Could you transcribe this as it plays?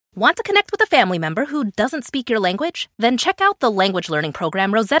Want to connect with a family member who doesn't speak your language? Then check out the language learning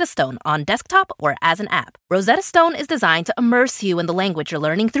program Rosetta Stone on desktop or as an app. Rosetta Stone is designed to immerse you in the language you're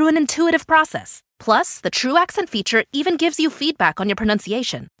learning through an intuitive process. Plus, the True Accent feature even gives you feedback on your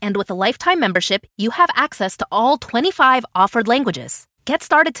pronunciation. And with a lifetime membership, you have access to all 25 offered languages. Get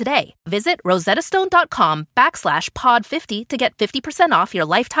started today. Visit rosettastone.com/pod50 to get 50% off your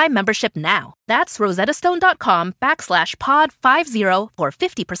lifetime membership now. That's rosettastone.com/pod50 for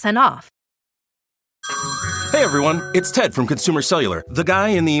 50% off. Hey everyone, it's Ted from Consumer Cellular, the guy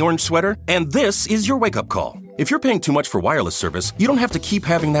in the orange sweater, and this is your wake-up call. If you're paying too much for wireless service, you don't have to keep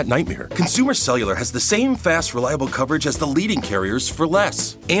having that nightmare. Consumer Cellular has the same fast, reliable coverage as the leading carriers for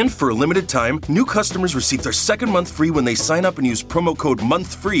less. And for a limited time, new customers receive their second month free when they sign up and use promo code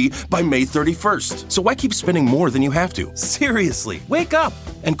MONTHFREE by May 31st. So why keep spending more than you have to? Seriously, wake up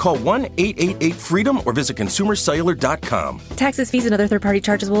and call 1-888-FREEDOM or visit consumercellular.com. Taxes, fees, and other third-party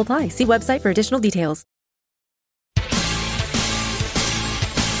charges will apply. See website for additional details.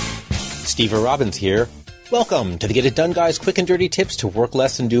 Steve Robbins here. Welcome to the Get It Done Guy's quick and dirty tips to work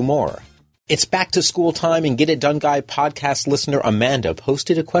less and do more. It's back to school time, and Get It Done Guy podcast listener Amanda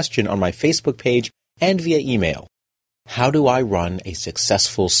posted a question on my Facebook page and via email. How do I run a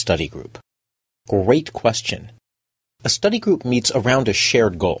successful study group? Great question. A study group meets around a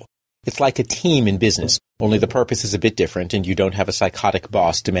shared goal. It's like a team in business, only the purpose is a bit different and you don't have a psychotic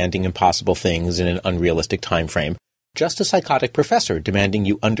boss demanding impossible things in an unrealistic time frame. Just a psychotic professor demanding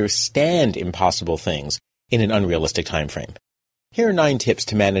you understand impossible things in an unrealistic time frame. Here are 9 tips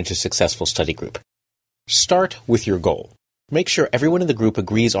to manage a successful study group. Start with your goal. Make sure everyone in the group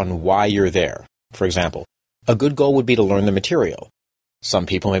agrees on why you're there. For example, a good goal would be to learn the material. Some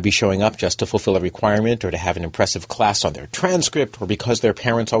people may be showing up just to fulfill a requirement or to have an impressive class on their transcript or because their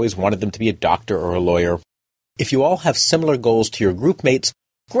parents always wanted them to be a doctor or a lawyer. If you all have similar goals to your group mates,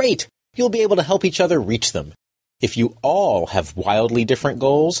 great! You'll be able to help each other reach them. If you all have wildly different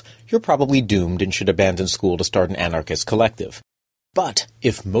goals, you're probably doomed and should abandon school to start an anarchist collective. But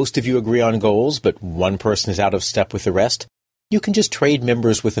if most of you agree on goals, but one person is out of step with the rest, you can just trade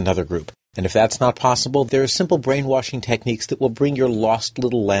members with another group. And if that's not possible, there are simple brainwashing techniques that will bring your lost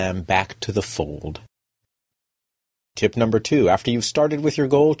little lamb back to the fold. Tip number 2. After you've started with your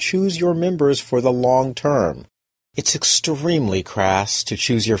goal, choose your members for the long term. It's extremely crass to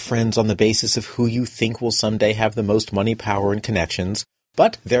choose your friends on the basis of who you think will someday have the most money, power, and connections,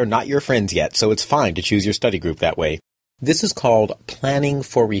 but they're not your friends yet, so it's fine to choose your study group that way. This is called planning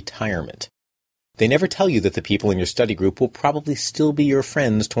for retirement. They never tell you that the people in your study group will probably still be your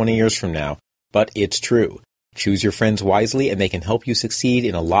friends 20 years from now, but it's true. Choose your friends wisely, and they can help you succeed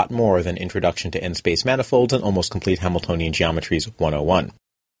in a lot more than Introduction to N-Space Manifolds and Almost Complete Hamiltonian Geometries 101.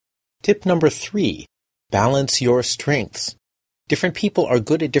 Tip number 3. Balance your strengths. Different people are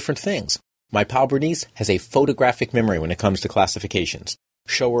good at different things. My pal Bernice has a photographic memory when it comes to classifications.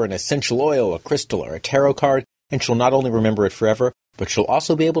 Show her an essential oil, a crystal, or a tarot card, and she'll not only remember it forever, but she'll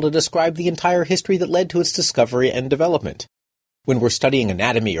also be able to describe the entire history that led to its discovery and development. When we're studying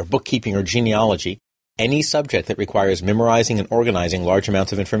anatomy or bookkeeping or genealogy, any subject that requires memorizing and organizing large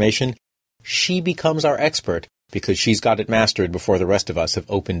amounts of information, she becomes our expert because she's got it mastered before the rest of us have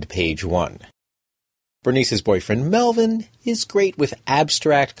opened page 1. Bernice's boyfriend, Melvin, is great with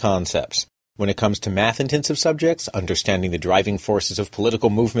abstract concepts. When it comes to math-intensive subjects, understanding the driving forces of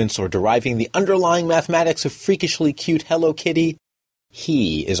political movements or deriving the underlying mathematics of freakishly cute Hello Kitty,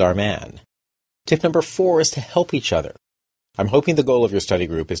 he is our man. Tip number 4 is to help each other. I'm hoping the goal of your study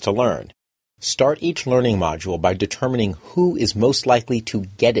group is to learn. Start each learning module by determining who is most likely to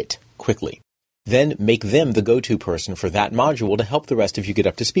get it quickly. Then make them the go-to person for that module to help the rest of you get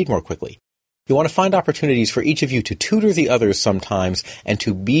up to speed more quickly. You want to find opportunities for each of you to tutor the others sometimes and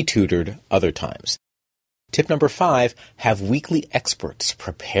to be tutored other times. Tip number 5, have weekly experts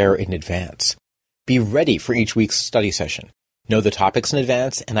prepare in advance. Be ready for each week's study session. Know the topics in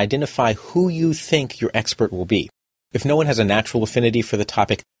advance and identify who you think your expert will be. If no one has a natural affinity for the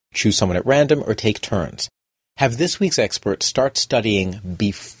topic, choose someone at random or take turns. Have this week's expert start studying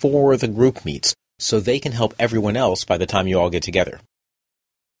before the group meets so they can help everyone else by the time you all get together.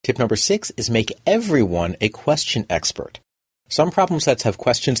 Tip number 6 is make everyone a question expert. Some problem sets have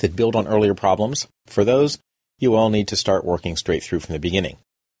questions that build on earlier problems. For those, you all need to start working straight through from the beginning.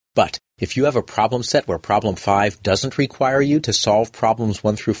 But if you have a problem set where problem 5 doesn't require you to solve problems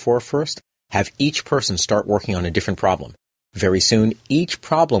 1 through 4 first, have each person start working on a different problem. Very soon, each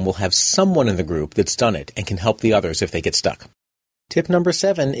problem will have someone in the group that's done it and can help the others if they get stuck. Tip number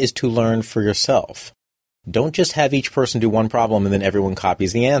 7 is to learn for yourself. Don't just have each person do one problem and then everyone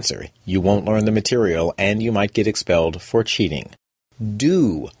copies the answer. You won't learn the material and you might get expelled for cheating.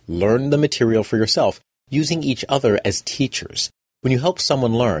 Do learn the material for yourself, using each other as teachers. When you help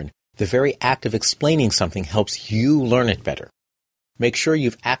someone learn, the very act of explaining something helps you learn it better. Make sure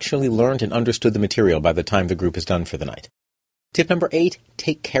you've actually learned and understood the material by the time the group is done for the night. Tip number 8,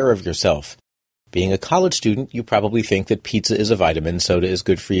 take care of yourself. Being a college student, you probably think that pizza is a vitamin, soda is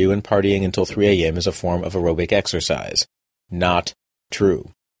good for you, and partying until 3 a.m. is a form of aerobic exercise. Not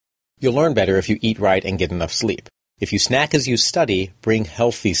true. You'll learn better if you eat right and get enough sleep. If you snack as you study, bring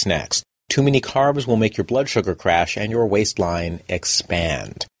healthy snacks. Too many carbs will make your blood sugar crash and your waistline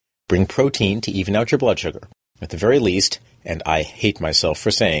expand. Bring protein to even out your blood sugar. At the very least, and I hate myself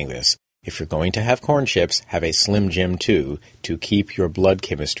for saying this, if you're going to have corn chips, have a Slim Jim too, to keep your blood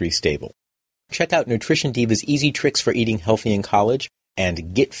chemistry stable. Check out Nutrition Diva's easy tricks for eating healthy in college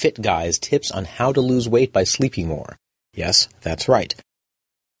and Get Fit Guy's tips on how to lose weight by sleeping more. Yes, that's right.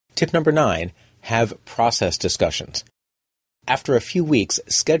 Tip number 9, have process discussions. After a few weeks,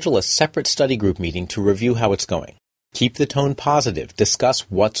 schedule a separate study group meeting to review how it's going. Keep the tone positive. Discuss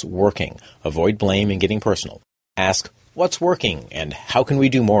what's working. Avoid blame and getting personal. Ask, what's working and how can we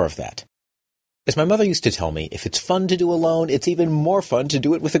do more of that? As my mother used to tell me, if it's fun to do alone, it's even more fun to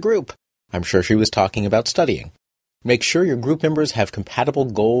do it with a group. I'm sure she was talking about studying. Make sure your group members have compatible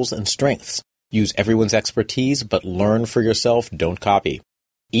goals and strengths. Use everyone's expertise, but learn for yourself, don't copy.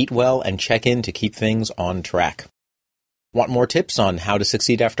 Eat well and check in to keep things on track. Want more tips on how to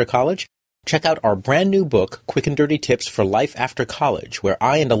succeed after college? Check out our brand new book, Quick and Dirty Tips for Life After College, where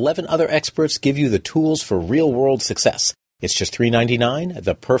I and 11 other experts give you the tools for real-world success. It's just $3.99,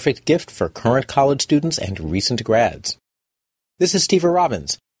 the perfect gift for current college students and recent grads. This is Steve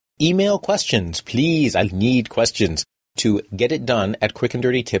Robbins. Email questions, please. I need questions to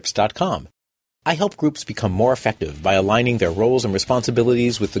getitdone@quickanddirtytips.com. I help groups become more effective by aligning their roles and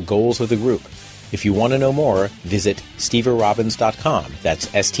responsibilities with the goals of the group. If you want to know more, visit steverobbins.com. That's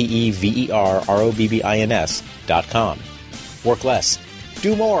STEVERROBBINS.com. Work less,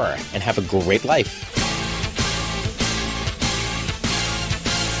 do more, and have a great life.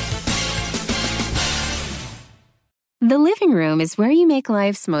 The living room is where you make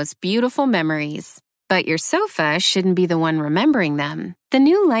life's most beautiful memories. But your sofa shouldn't be the one remembering them. The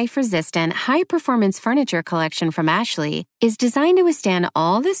new life-resistant, high-performance furniture collection from Ashley is designed to withstand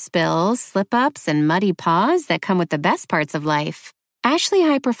all the spills, slip-ups, and muddy paws that come with the best parts of life. Ashley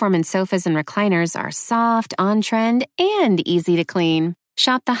high-performance sofas and recliners are soft, on-trend, and easy to clean.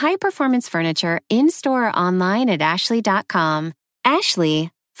 Shop the high-performance furniture in-store or online at ashley.com.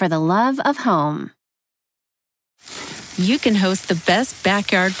 Ashley, for the love of home. You can host the best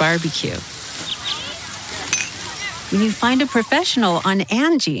backyard barbecue when you find a professional on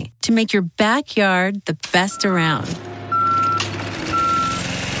Angie to make your backyard the best around.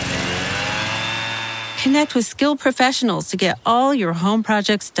 Connect with skilled professionals to get all your home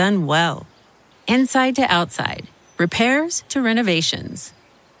projects done well. Inside to outside, repairs to renovations.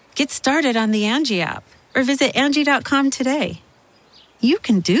 Get started on the Angie app or visit Angie.com today. You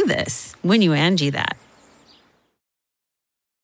can do this when you Angie that.